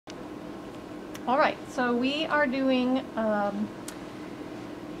All right, so we are doing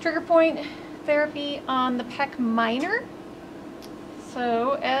trigger point therapy on the Pec Minor.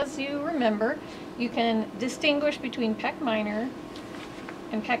 So as you remember, you can distinguish between Pec Minor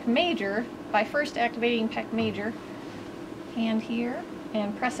and Pec Major by first activating Pec Major, hand here,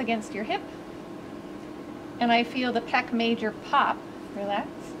 and press against your hip. And I feel the Pec Major pop, relax.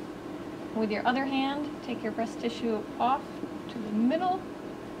 With your other hand, take your breast tissue off to the middle.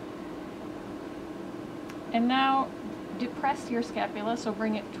 And now depress your scapula, so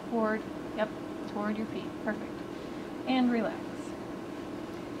bring it toward, toward your feet. Perfect. And relax.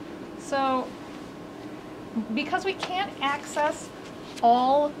 So, because we can't access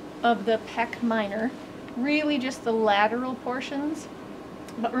all of the Pec Minor, really just the lateral portions,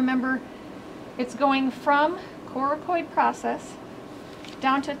 but remember, it's going from coracoid process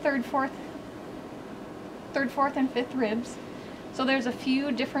down to third, fourth, and fifth ribs. So there's a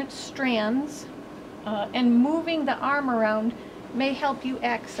few different strands, and moving the arm around may help you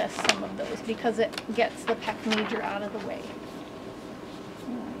access some of those because it gets the Pec Major out of the way.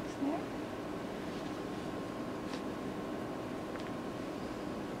 Relax there.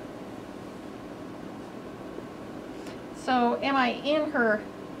 So am I in her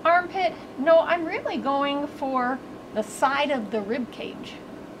armpit? No, I'm really going for the side of the rib cage.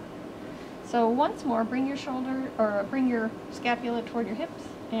 So once more, bring your shoulder, or bring your scapula toward your hips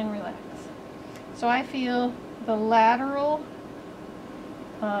and relax. So I feel the lateral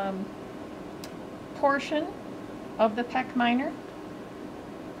portion of the Pec Minor,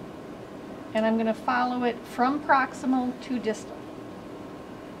 and I'm going to follow it from proximal to distal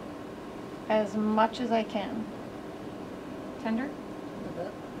as much as I can. Tender?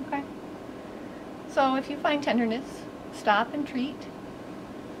 Okay. So if you find tenderness, stop and treat.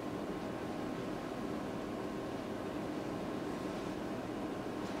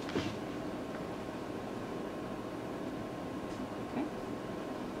 Okay.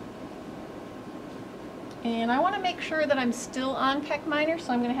 And I want to make sure that I'm still on Pec Minor,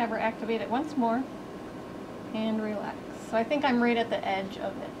 so I'm going to have her activate it once more and relax. So I think I'm right at the edge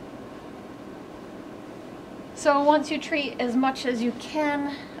of it. So once you treat as much as you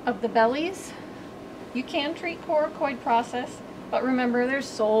can of the bellies, you can treat coracoid process, but remember there's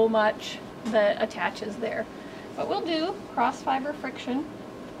so much that attaches there. But we'll do cross fiber friction.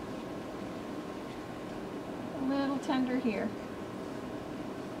 A little tender here.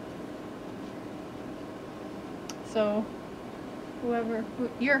 So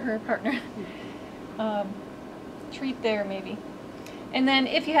you're her partner, treat there maybe. And then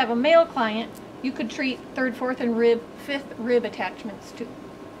if you have a male client, you could treat third, fourth, and fifth rib attachments too.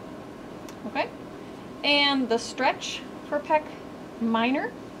 Okay? And the stretch for Pec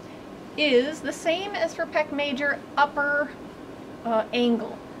Minor is the same as for Pec Major, upper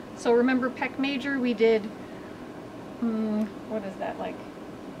angle. So remember Pec Major we did, what is that, like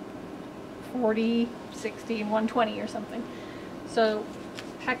 40, 60, 120 or something. So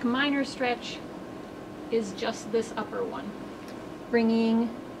Pec Minor stretch is just this upper one, bringing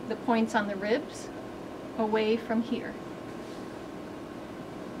the points on the ribs away from here.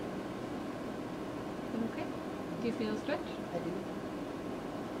 Okay, do you feel a stretch? I do.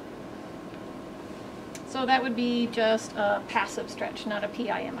 So that would be just a passive stretch, not a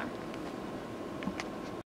PIMR.